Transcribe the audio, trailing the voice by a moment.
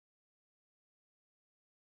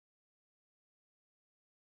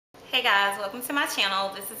Hey guys, welcome to my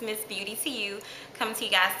channel. This is Miss Beauty to You, coming to you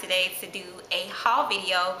guys today to do a haul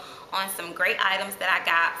video on some great items that I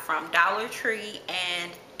got from Dollar Tree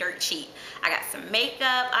and Dirt Cheap. I got some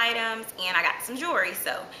makeup items and I got some jewelry,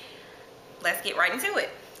 so let's get right into it.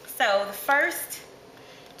 So the first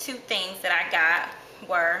two things that I got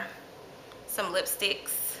were some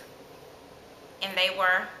lipsticks, and they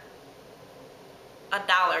were $1,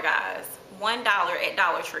 guys. $1 at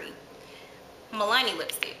Dollar Tree. Milani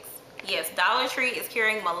lipsticks. Yes, Dollar Tree is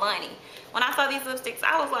carrying Milani. When I saw these lipsticks,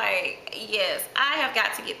 I was like, yes, I have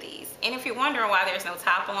got to get these. And if you're wondering why there's no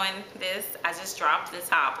top on this, I just dropped the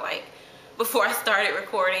top like before I started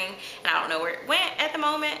recording, and I don't know where it went at the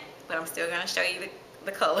moment, but I'm still gonna show you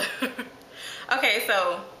the color. Okay,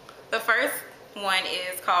 so the first one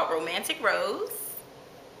is called Romantic Rose,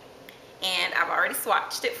 and I've already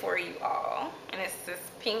swatched it for you all, and it's this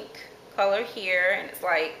pink color here, and it's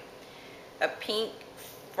like a pink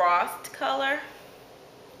frost color.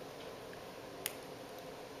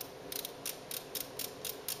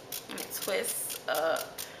 And it twists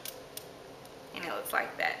up and it looks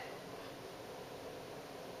like that.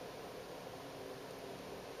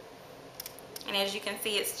 And as you can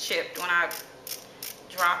see, it's chipped when I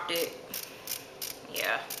dropped it.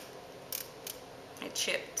 Yeah, it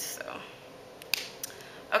chipped. So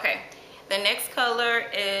okay, the next color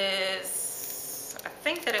is, I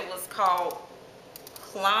think that it was called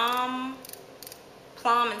plum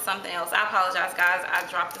and something else. I apologize, guys. I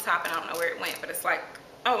dropped the top and I don't know where it went, but it's like,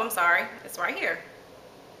 oh, I'm sorry, it's right here.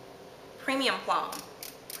 Premium plum.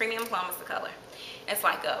 Premium plum is the color. It's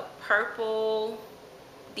like a purple,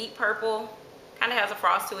 deep purple, kind of has a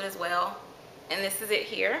frost to it as well. And this is it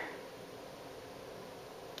here.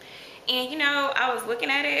 And you know, I was looking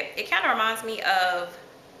at it, it kind of reminds me of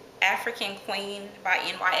African Queen by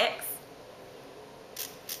NYX.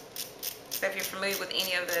 So if you're familiar with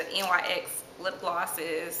any of the NYX lip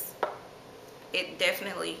glosses, it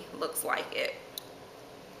definitely looks like it.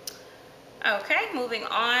 Okay, moving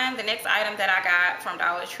on. The next item that I got from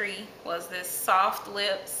Dollar Tree was this Soft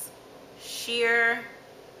Lips Sheer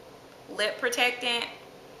Lip Protectant.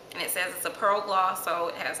 And it says it's a pearl gloss, so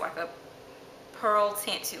it has like a pearl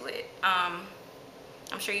tint to it. I'm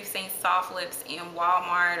sure you've seen Soft Lips in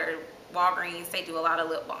Walmart or Walgreens. They do a lot of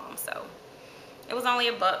lip balm, so it was only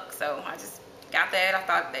 $1, so I just got that. I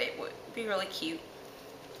thought that it would be really cute.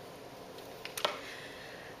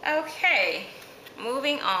 Okay,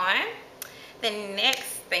 moving on. The next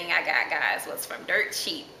thing I got, guys, was from Dirt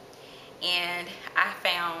Cheap. And I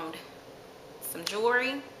found some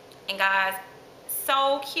jewelry. And guys,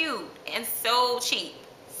 so cute and so cheap.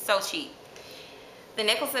 So cheap. The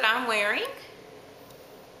necklace that I'm wearing,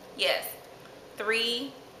 yes,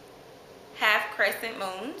 3 half crescent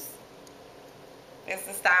moons. It's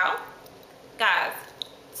the style. Guys,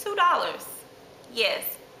 $2. Yes,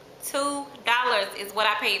 $2 is what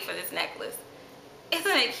I paid for this necklace.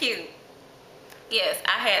 Isn't it cute? Yes,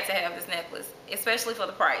 I had to have this necklace, especially for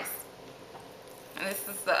the price. And this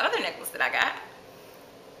is the other necklace that I got.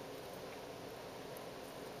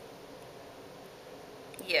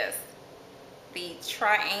 Yes, the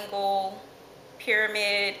triangle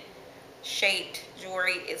pyramid shaped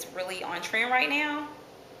jewelry is really on trend right now.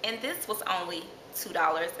 And this was only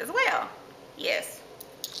 $2 as well. Yes,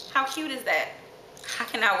 how cute is that? I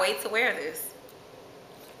cannot wait to wear this.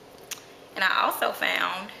 And I also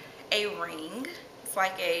found a ring. It's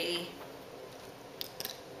like a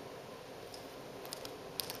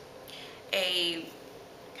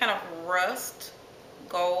kind of rust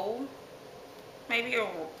gold, maybe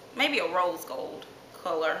a rose gold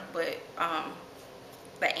color, but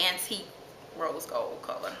the antique rose gold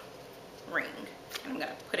color ring. I'm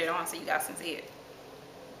gonna put it on so you guys can see it.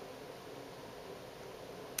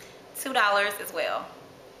 $2 as well.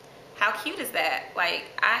 How cute is that? Like,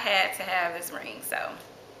 I had to have this ring. So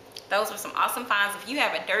those were some awesome finds. If you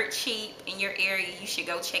have a Dirt Cheap in your area, you should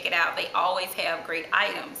go check it out. They always have great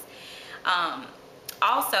items.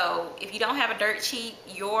 Also, if you don't have a Dirt Cheap,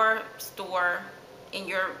 your store in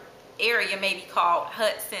your area may be called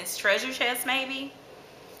Hudson's Treasure Chest, maybe.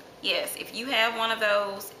 Yes, if you have one of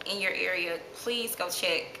those in your area, please go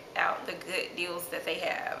check out the good deals that they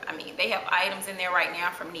have. I mean, they have items in there right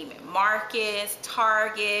now from Neiman Marcus,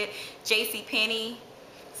 Target, JCPenney,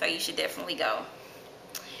 so you should definitely go.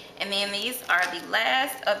 And then these are the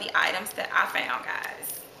last of the items that I found,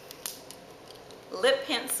 guys. Lip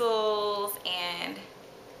pencils and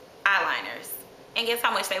eyeliners. And guess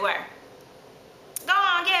how much they were? Go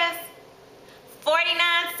on, guess.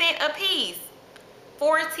 49 cents a piece.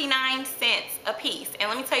 49 cents a piece. And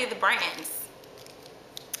let me tell you the brands.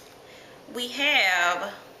 We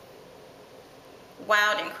have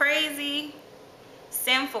Wild and Crazy,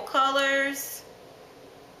 Sinful Colors,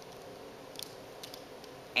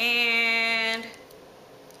 and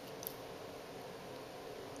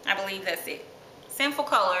I believe that's it. Sinful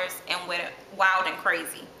Colors and Wild and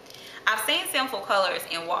Crazy. I've seen Sinful Colors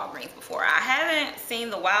in Walgreens before. I haven't seen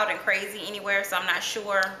the Wild and Crazy anywhere, so I'm not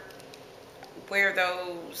sure where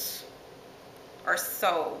those are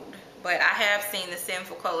sold. But I have seen the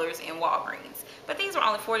Sinful Colors in Walgreens. But these were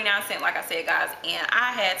only 49 cents, like I said, guys, and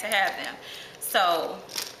I had to have them. So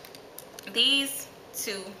these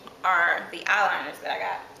two are the eyeliners that I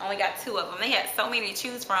got. I only got 2 of them. They had so many to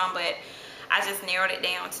choose from, but I just narrowed it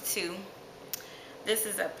down to 2. This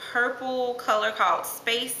is a purple color called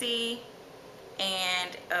Spacey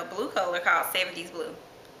and a blue color called 70s Blue.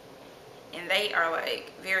 And they are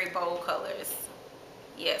like very bold colors.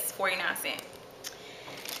 Yes, 49 cents.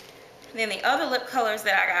 Then the other lip colors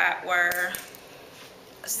that I got were,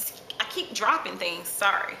 I keep dropping things,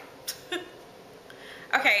 sorry.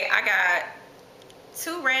 Okay, I got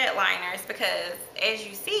 2 red liners because, as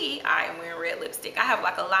you see, I am wearing red lipstick. I have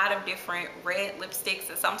like a lot of different red lipsticks,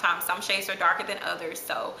 and sometimes some shades are darker than others.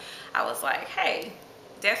 So I was like, hey,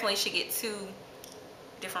 definitely should get 2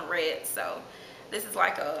 different reds. So this is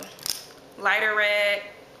like a lighter red.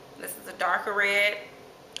 This is a darker red.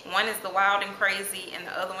 One is the Wild and Crazy, and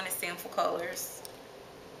the other one is Sinful Colors.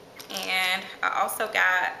 And I also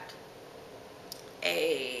got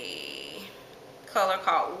a color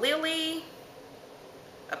called Lily,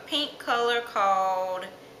 a pink color called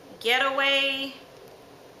Getaway,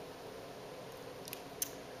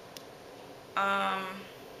 a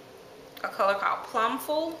color called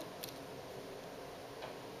Plumful,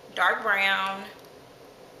 dark brown,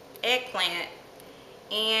 eggplant,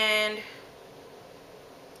 and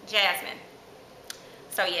jasmine.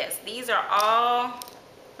 So yes, these are all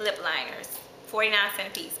lip liners, 49 cents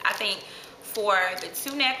a piece. I think for the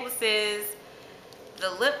 2 necklaces, the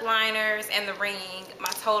lip liners, and the ring, my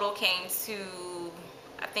total came to,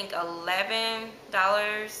 I think,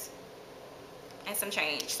 $11 and some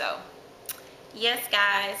change. So yes,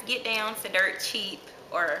 guys, get down to Dirt Cheap,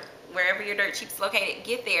 or wherever your Dirt Cheap's located.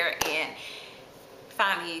 Get there and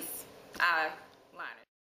find these.